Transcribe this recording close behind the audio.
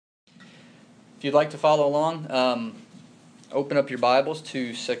If you'd like to follow along, open up your Bibles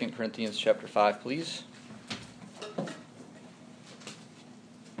to 2 Corinthians chapter 5, please.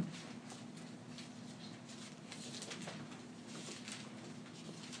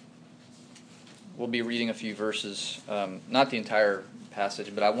 We'll be reading a few verses, not the entire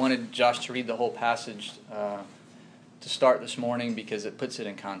passage, but I wanted Josh to read the whole passage to start this morning because it puts it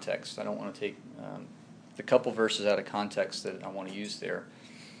in context. I don't want to take the couple verses out of context that I want to use there.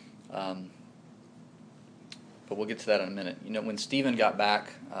 But we'll get to that in a minute. You know, when Stephen got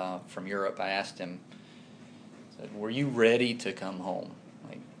back from Europe, I asked him, I said, "Were you ready to come home?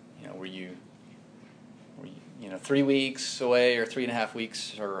 Like, you know, were you 3 weeks away, or 3.5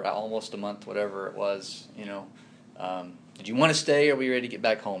 weeks, or almost a month, whatever it was? You know, did you want to stay, or were you ready to get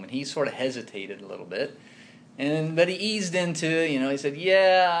back home?" And he sort of hesitated a little bit, but he eased into it. You know, he said,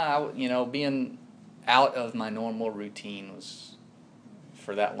 "Yeah, being out of my normal routine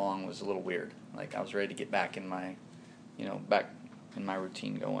for that long was a little weird. Like, I was ready to get back in my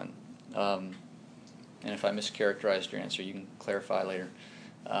routine going." And if I mischaracterized your answer, you can clarify later.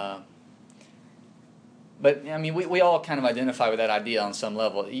 But I mean, we all kind of identify with that idea on some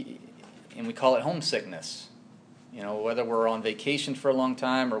level, and we call it homesickness. You know, whether we're on vacation for a long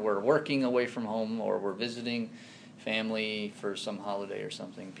time, or we're working away from home, or we're visiting family for some holiday or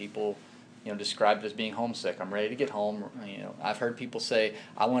something, people, describe it as being homesick. I'm ready to get home. I've heard people say,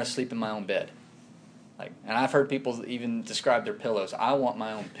 "I want to sleep in my own bed." And I've heard people even describe their pillows. "I want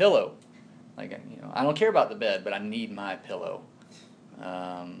my own pillow." I don't care about the bed, but I need my pillow.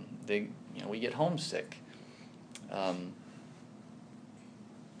 We get homesick. In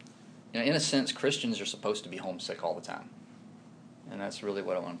a sense, Christians are supposed to be homesick all the time, and that's really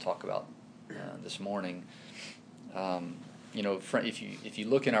what I want to talk about this morning. If you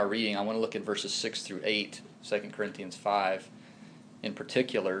look in our reading, I want to look at verses 6 through 8, 2 Corinthians 5, in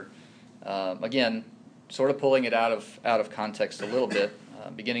particular. Again, sort of pulling it out of context a little bit.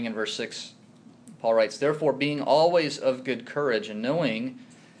 Beginning in verse 6, Paul writes, "Therefore, being always of good courage, and knowing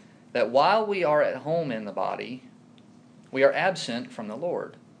that while we are at home in the body, we are absent from the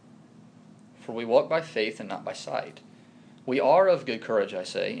Lord. For we walk by faith and not by sight. We are of good courage, I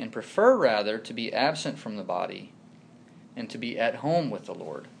say, and prefer rather to be absent from the body and to be at home with the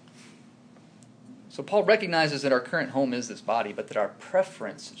Lord." So Paul recognizes that our current home is this body, but that our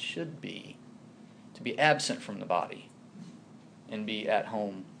preference should be to be absent from the body and be at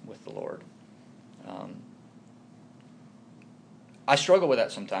home with the Lord. I struggle with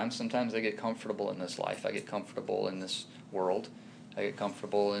that sometimes. Sometimes I get comfortable in this life. I get comfortable in this world. I get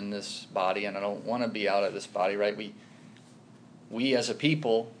comfortable in this body, and I don't want to be out of this body, right? We as a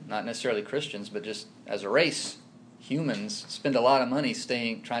people, not necessarily Christians, but just as a race, humans, spend a lot of money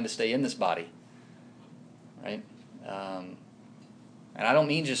trying to stay in this body, right? And I don't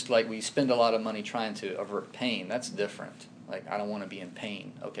mean just like we spend a lot of money trying to avert pain. That's different. Like, I don't want to be in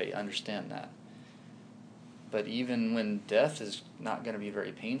pain. Okay, I understand that. But even when death is not going to be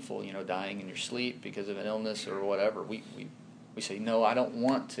very painful, dying in your sleep because of an illness or whatever, we say, no, I don't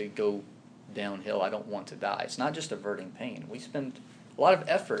want to go downhill. I don't want to die. It's not just averting pain. We spend a lot of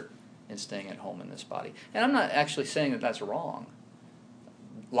effort in staying at home in this body. And I'm not actually saying that that's wrong.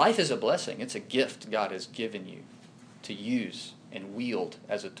 Life is a blessing. It's a gift God has given you to use and wield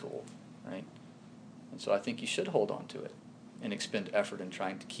as a tool, right? And so I think you should hold on to it and expend effort in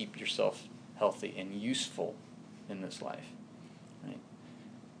trying to keep yourself healthy and useful in this life, right?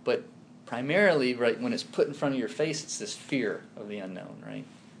 But primarily, right, when it's put in front of your face, it's this fear of the unknown, right?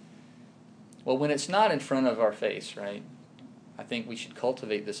 Well, when it's not in front of our face, right, I think we should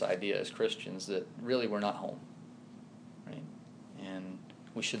cultivate this idea as Christians that really we're not home, right? And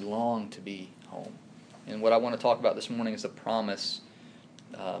we should long to be home. And what I want to talk about this morning is the promise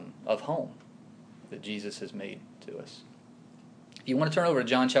of home that Jesus has made to us. If you want to turn over to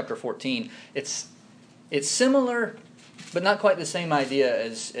John chapter 14, it's similar, but not quite the same idea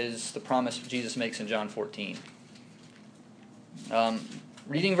as the promise Jesus makes in John 14.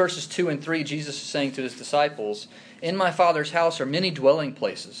 Reading verses 2 and 3, Jesus is saying to his disciples, "In my Father's house are many dwelling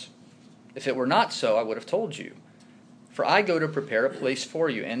places. If it were not so, I would have told you. For I go to prepare a place for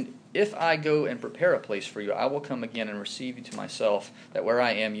you. And if I go and prepare a place for you, I will come again and receive you to myself, that where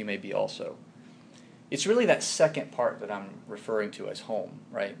I am, you may be also." It's really that second part that I'm referring to as home,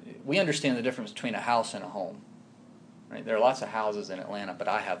 right? We understand the difference between a house and a home, right? There are lots of houses in Atlanta, but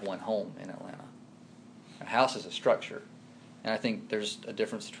I have one home in Atlanta. A house is a structure. And I think there's a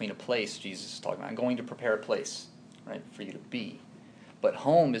difference between a place Jesus is talking about. I'm going to prepare a place, right, for you to be. But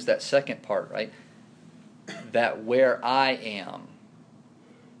home is that second part, right? That where I am,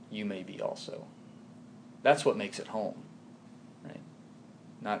 you may be also. That's what makes it home, right?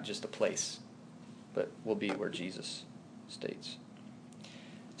 Not just a place. but we'll be where Jesus states.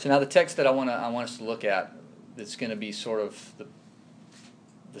 So now the text that I want us to look at, that's going to be sort of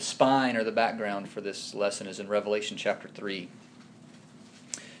the spine or the background for this lesson, is in Revelation chapter 3.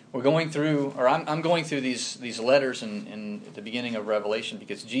 We're going through, or I'm going through these letters in the beginning of Revelation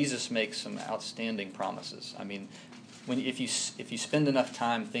because Jesus makes some outstanding promises. I mean, if you spend enough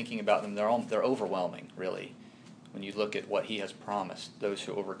time thinking about them, they're overwhelming, really. When you look at what he has promised, those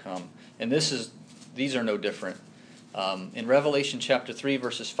who overcome, and these are no different. In Revelation chapter 3,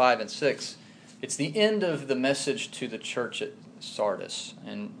 verses 5 and 6, it's the end of the message to the church at Sardis,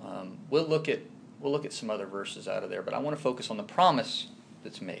 and we'll look at some other verses out of there, but I want to focus on the promise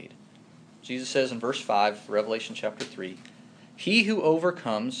that's made. Jesus says in verse 5, Revelation chapter 3, "He who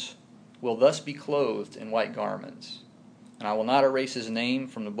overcomes will thus be clothed in white garments, and I will not erase his name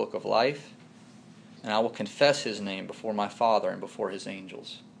from the book of life, and I will confess his name before my Father and before his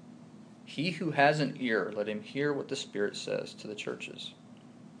angels. He who has an ear, let him hear what the Spirit says to the churches."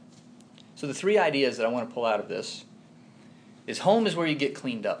 So the three ideas that I want to pull out of this is home is where you get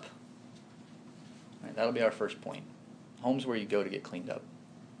cleaned up. Right, that'll be our first point. Home's where you go to get cleaned up.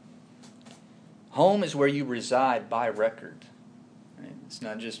 Home is where you reside by record. Right? It's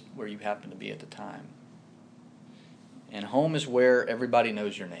not just where you happen to be at the time. And home is where everybody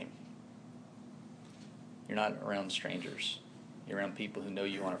knows your name. You're not around strangers. You're around people who know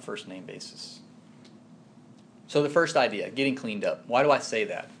you on a first name basis. So the first idea, getting cleaned up. Why do I say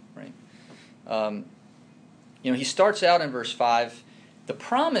that? Right? He starts out in verse 5. The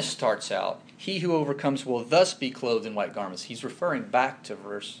promise starts out, "He who overcomes will thus be clothed in white garments." He's referring back to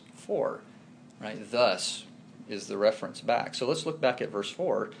verse 4. Right? Thus is the reference back. So let's look back at verse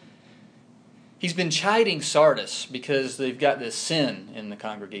 4. He's been chiding Sardis because they've got this sin in the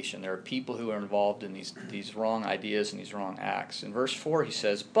congregation. There are people who are involved in these wrong ideas and these wrong acts. In verse 4 he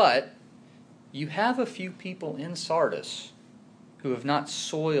says, "But you have a few people in Sardis who have not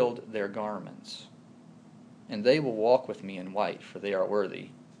soiled their garments, and they will walk with me in white, for they are worthy."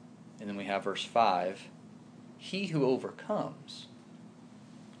 And then we have verse 5, "He who overcomes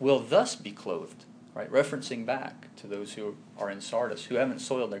will thus be clothed," right? Referencing back to those who are in Sardis, who haven't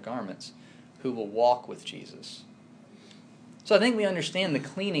soiled their garments, who will walk with Jesus. So I think we understand the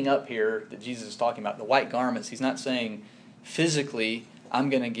cleaning up here that Jesus is talking about, the white garments. He's not saying physically,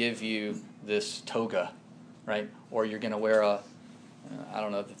 "I'm going to give you this toga," right? Or you're going to wear I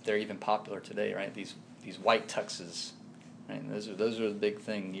don't know if they're even popular today, right? These white tuxes, right? Those were the big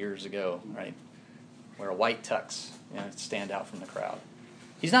thing years ago, right? Wear a white tux, stand out from the crowd.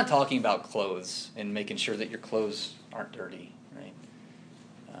 He's not talking about clothes and making sure that your clothes aren't dirty, right?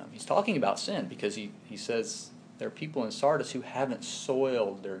 He's talking about sin because he says there are people in Sardis who haven't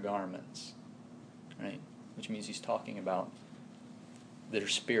soiled their garments, right? Which means he's talking about their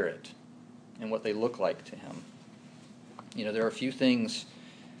spirit and what they look like to him. There are a few things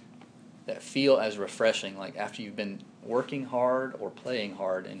that feel as refreshing, like after you've been working hard or playing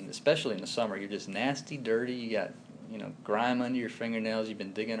hard, and especially in the summer, you're just nasty, dirty, you got grime under your fingernails, you've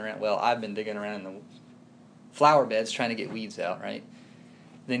been digging around. Well, I've been digging around in the flower beds trying to get weeds out, right?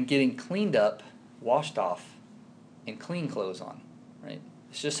 Then getting cleaned up, washed off, and clean clothes on, right?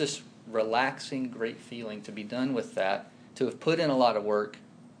 It's just this relaxing, great feeling to be done with that, to have put in a lot of work,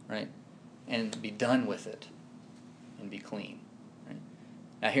 right? And be done with it and be clean, right?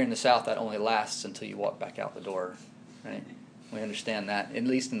 Now here in the South, that only lasts until you walk back out the door, right? We understand that, at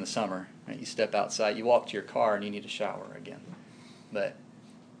least in the summer. Right? You step outside, you walk to your car, and you need a shower again. But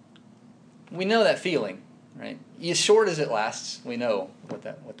we know that feeling, right? As short as it lasts, we know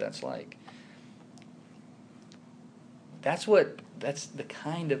what that's like. That's the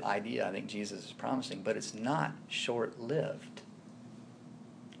kind of idea I think Jesus is promising, but it's not short-lived.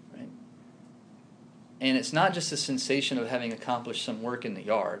 Right? And it's not just a sensation of having accomplished some work in the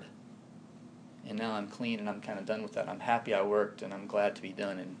yard, and now I'm clean and I'm kind of done with that. I'm happy I worked and I'm glad to be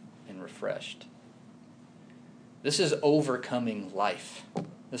done and refreshed. This is overcoming life.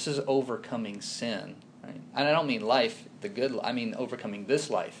 This is overcoming sin. Right? And I don't mean life, I mean overcoming this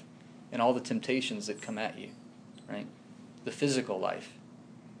life and all the temptations that come at you. Right? The physical life.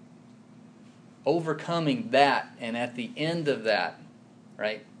 Overcoming that, and at the end of that,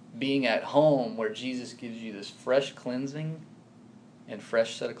 right, being at home where Jesus gives you this fresh cleansing and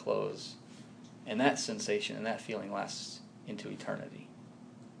fresh set of clothes. And that sensation and that feeling lasts into eternity.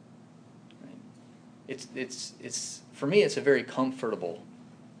 Right? It's for me, it's a very comfortable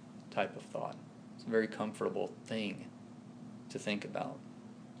type of thought. It's a very comfortable thing to think about.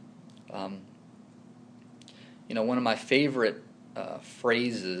 One of my favorite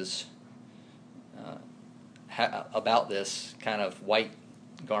phrases about this kind of white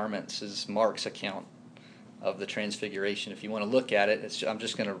garments is Mark's account of the transfiguration. If you want to look at it, I'm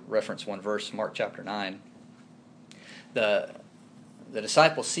just going to reference one verse, Mark chapter 9. The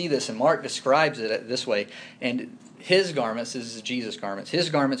disciples see this, and Mark describes it this way. And his garments, this is Jesus' garments, his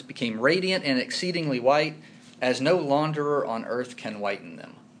garments became radiant and exceedingly white, as no launderer on earth can whiten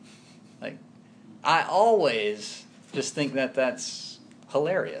them. Like, I always just think that that's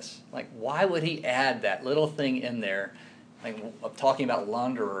hilarious. Like, why would he add that little thing in there, like of talking about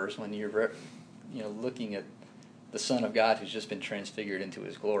launderers when you're looking at the Son of God who's just been transfigured into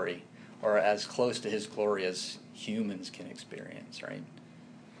his glory, or as close to his glory as humans can experience, right?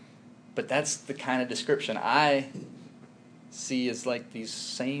 But that's the kind of description I see as like these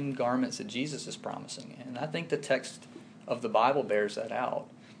same garments that Jesus is promising. And I think the text of the Bible bears that out.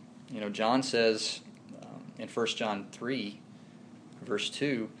 John says in 1 John 3, verse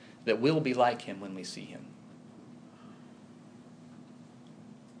 2, that we'll be like him when we see him.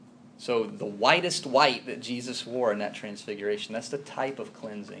 So the whitest white that Jesus wore in that transfiguration, that's the type of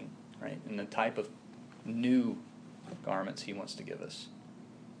cleansing, right? And the type of new garments he wants to give us.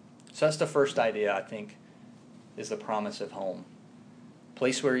 So that's the first idea, I think, is the promise of home.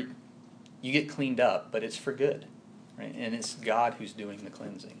 Place where you get cleaned up, but it's for good, right? And it's God who's doing the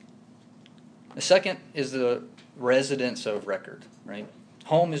cleansing. The second is the residence of record, right?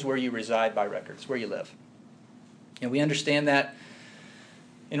 Home is where you reside by record. It's where you live. And we understand that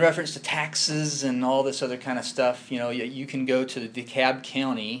in reference to taxes and all this other kind of stuff. You can go to DeKalb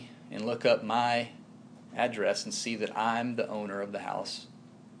County and look up my address and see that I'm the owner of the house.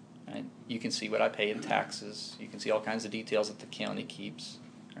 Right? You can see what I pay in taxes. You can see all kinds of details that the county keeps.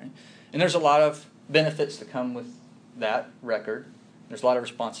 Right? And there's a lot of benefits that come with that record. There's a lot of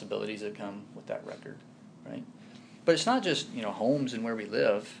responsibilities that come with that record. Right? But it's not just homes and where we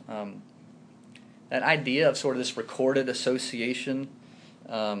live. That idea of sort of this recorded association.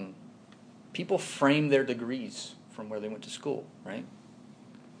 People frame their degrees from where they went to school, right?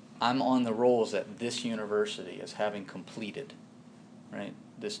 I'm on the rolls at this university as having completed, right,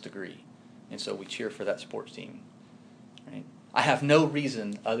 this degree. And so we cheer for that sports team, right? I have no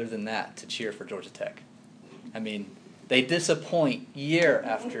reason other than that to cheer for Georgia Tech. I mean, they disappoint year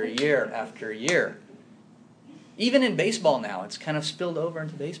after year after year. Even in baseball now, it's kind of spilled over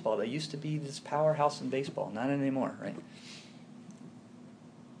into baseball. They used to be this powerhouse in baseball, not anymore, right?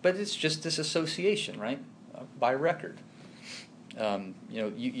 But it's just this association, right, by record.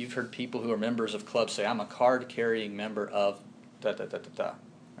 You've heard people who are members of clubs say, I'm a card-carrying member of da-da-da-da-da,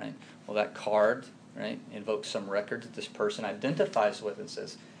 right? Well, that card, right, invokes some record that this person identifies with and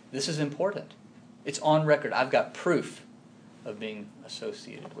says, this is important. It's on record. I've got proof of being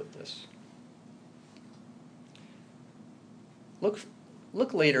associated with this.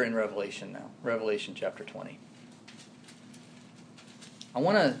 Look later in Revelation now, Revelation chapter 20. I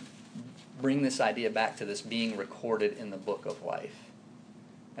want to bring this idea back to this being recorded in the book of life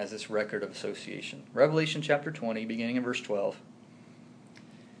as this record of association. Revelation chapter 20, beginning in verse 12.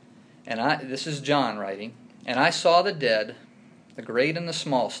 This is John writing. And I saw the dead, the great and the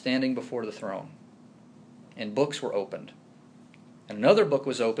small, standing before the throne. And books were opened. And another book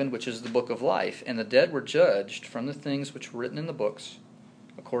was opened, which is the book of life. And the dead were judged from the things which were written in the books,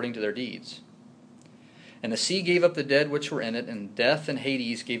 according to their deeds. And the sea gave up the dead which were in it, and death and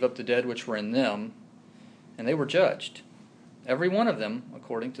Hades gave up the dead which were in them, and they were judged, every one of them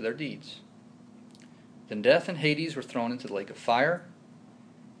according to their deeds. Then death and Hades were thrown into the lake of fire.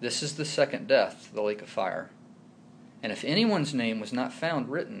 This is the second death, the lake of fire. And if anyone's name was not found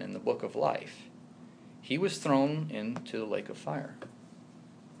written in the book of life, he was thrown into the lake of fire.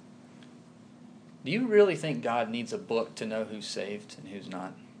 Do you really think God needs a book to know who's saved and who's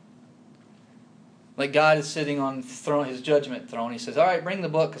not? Like God is sitting on his judgment throne. He says, all right, bring the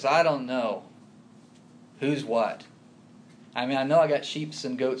book because I don't know who's what. I mean, I know I got sheep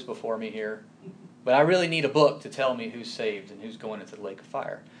and goats before me here, but I really need a book to tell me who's saved and who's going into the lake of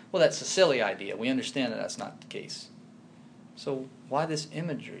fire. Well, that's a silly idea. We understand that that's not the case. So why this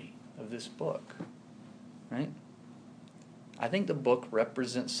imagery of this book, right? I think the book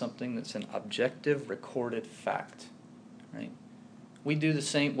represents something that's an objective, recorded fact, right? We do the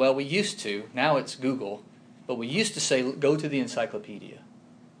same, well, we used to, now it's Google, but we used to say, go to the encyclopedia.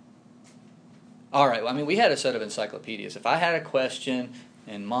 All right, well, I mean, we had a set of encyclopedias. If I had a question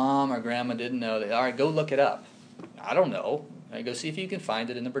and mom or grandma didn't know, all right, go look it up. I don't know. Right, go see if you can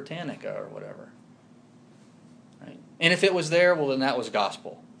find it in the Britannica or whatever. Right? And if it was there, well, then that was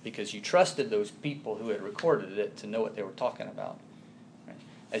gospel, because you trusted those people who had recorded it to know what they were talking about. Right?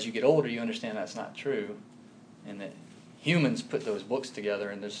 As you get older, you understand that's not true, and that humans put those books together,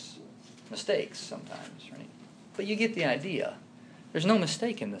 and there's mistakes sometimes, right? But you get the idea. There's no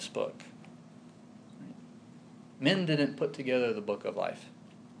mistake in this book. Men didn't put together the book of life.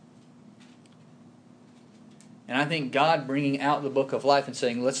 And I think God bringing out the book of life and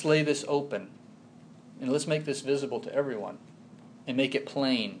saying, let's lay this open and let's make this visible to everyone and make it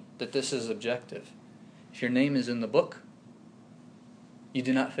plain that this is objective. If your name is in the book, you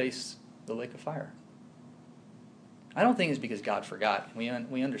do not face the lake of fire. I don't think it's because God forgot. We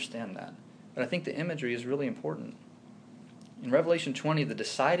understand that. But I think the imagery is really important. In Revelation 20, the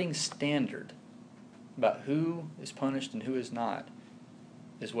deciding standard about who is punished and who is not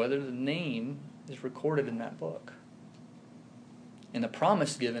is whether the name is recorded in that book. And the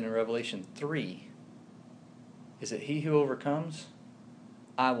promise given in Revelation 3 is that he who overcomes,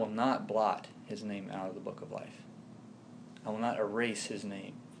 I will not blot his name out of the book of life. I will not erase his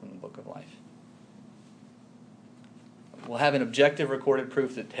name from the book of life. We'll have an objective recorded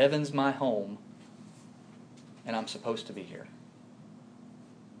proof that heaven's my home and I'm supposed to be here.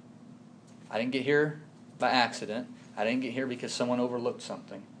 I didn't get here by accident. I didn't get here because someone overlooked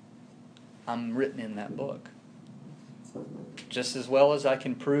something. I'm written in that book. Just as well as I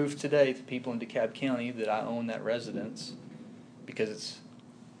can prove today to people in DeKalb County that I own that residence because it's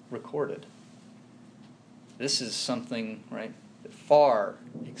recorded. This is something, right, that far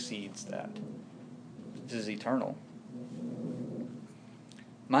exceeds that. This is eternal.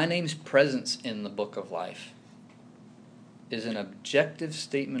 My name's presence in the book of life is an objective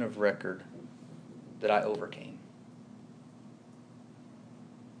statement of record that I overcame.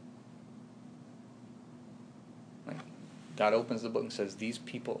 Like God opens the book and says, these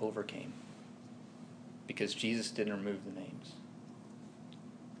people overcame because Jesus didn't remove the names.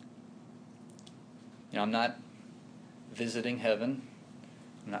 You know, I'm not visiting heaven.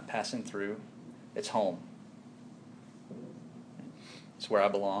 I'm not passing through. It's home. It's where I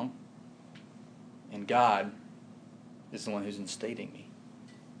belong. And God is the one who's instating me,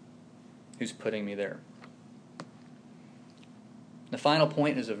 who's putting me there. The final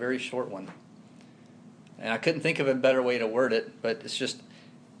point is a very short one. And I couldn't think of a better way to word it, but it's just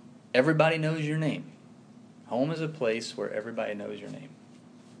everybody knows your name. Home is a place where everybody knows your name.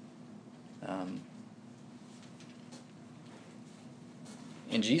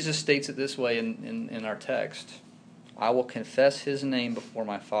 And Jesus states it this way in our text. I will confess his name before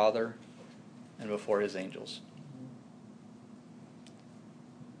my Father and before his angels.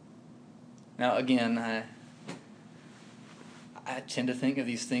 Now again, I tend to think of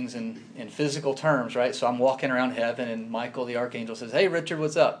these things in physical terms, right? So I'm walking around heaven and Michael the archangel says, hey Richard,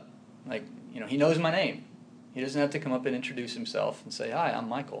 what's up? Like, you know, he knows my name. He doesn't have to come up and introduce himself and say, hi, I'm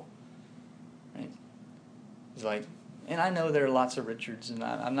Michael. Right? He's like, and I know there are lots of Richards, and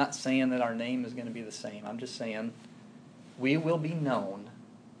I'm not saying that our name is going to be the same. I'm just saying we will be known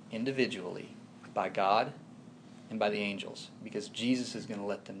individually by God and by the angels because Jesus is going to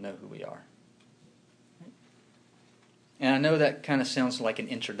let them know who we are. And I know that kind of sounds like an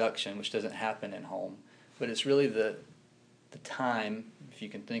introduction, which doesn't happen in home, but it's really the time, if you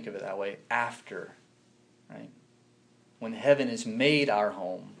can think of it that way, after, right? When heaven is made our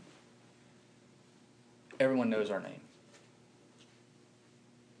home, everyone knows our name.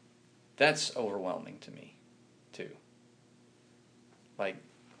 That's overwhelming to me, too. Like,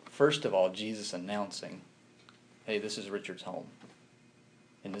 first of all, Jesus announcing, hey, this is Richard's home,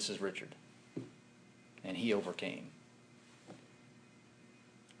 and this is Richard, and he overcame.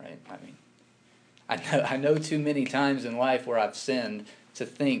 Right? I mean, I know too many times in life where I've sinned to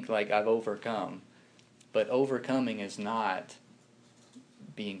think like I've overcome. But overcoming is not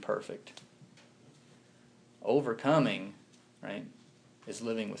being perfect. Overcoming, right, is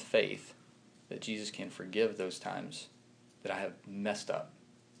living with faith that Jesus can forgive those times that I have messed up.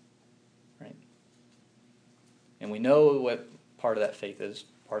 Right? And we know what part of that faith is.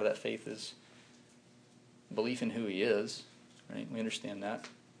 Part of that faith is belief in who he is. Right? We understand that.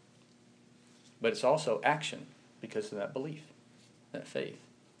 But it's also action because of that belief, that faith,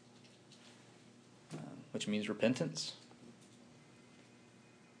 which means repentance,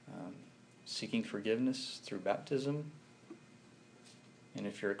 seeking forgiveness through baptism, and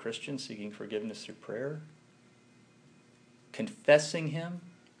if you're a Christian, seeking forgiveness through prayer, confessing him.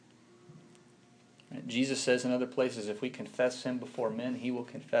 Right? Jesus says in other places, if we confess him before men, he will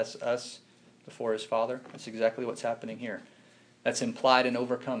confess us before his Father. That's exactly what's happening here. That's implied in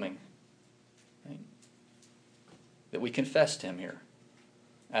overcoming. Right? That we confessed him here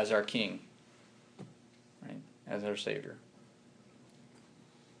as our King, right? As our Savior.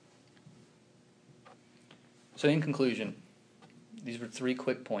 So in conclusion, these were 3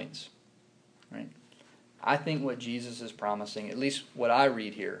 quick points. Right? I think what Jesus is promising, at least what I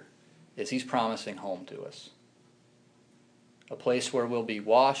read here, is he's promising home to us. a place where we'll be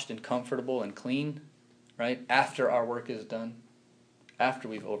washed and comfortable and clean, right? After our work is done, after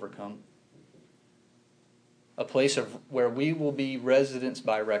we've overcome. A place where we will be residents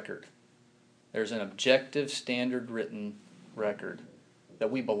by record. There's an objective, standard written record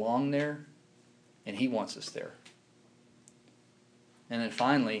that we belong there and He wants us there. And then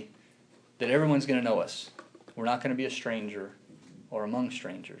finally, that everyone's going to know us. We're not going to be a stranger or among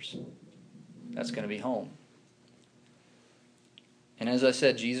strangers. That's going to be home. And as I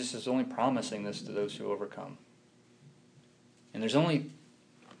said, Jesus is only promising this to those who overcome. And there's only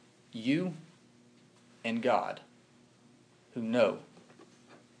you and God who know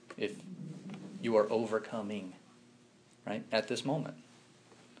if you are overcoming, right, at this moment.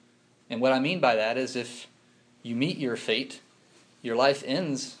 And what I mean by that is if you meet your fate, your life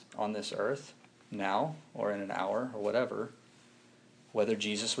ends on this earth now or in an hour or whatever, whether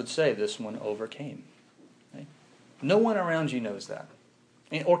Jesus would say this one overcame. Right? No one around you knows that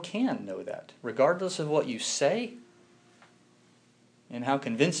or can know that, regardless of what you say and how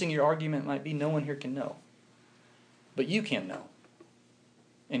convincing your argument might be. No one here can know. But you can know.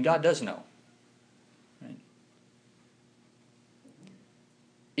 And God does know. Right?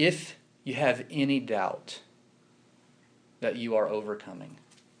 If you have any doubt that you are overcoming,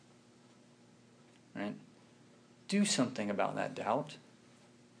 right? Do something about that doubt.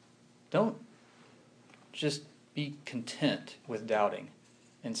 Don't just be content with doubting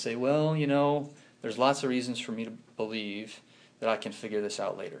and say, well, there's lots of reasons for me to believe that I can figure this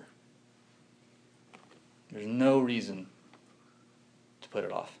out later. There's no reason to put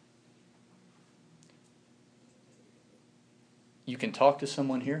it off. You can talk to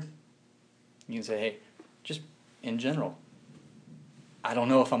someone here. You can say, hey, just in general, I don't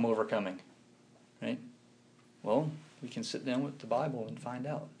know if I'm overcoming. Right? Well, we can sit down with the Bible and find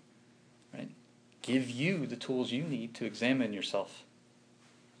out. Right? Give you the tools you need to examine yourself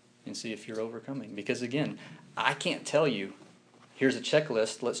and see if you're overcoming. Because again, I can't tell you, here's a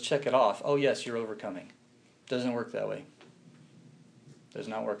checklist, let's check it off. Oh yes, you're overcoming. Doesn't work that way. Does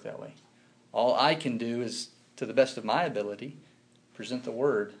not work that way. All I can do is, to the best of my ability, present the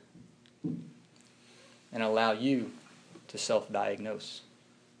Word and allow you to self-diagnose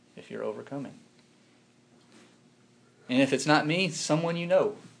if you're overcoming. And if it's not me, someone you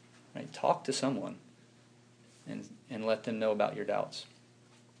know. Right? Talk to someone and let them know about your doubts.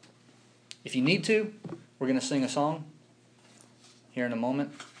 If you need to, we're going to sing a song here in a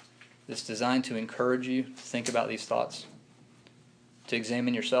moment that's designed to encourage you to think about these thoughts, to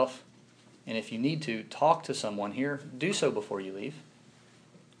examine yourself. And if you need to talk to someone here, do so before you leave.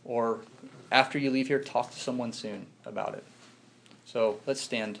 Or after you leave here, talk to someone soon about it. So let's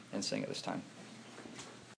stand and sing at this time.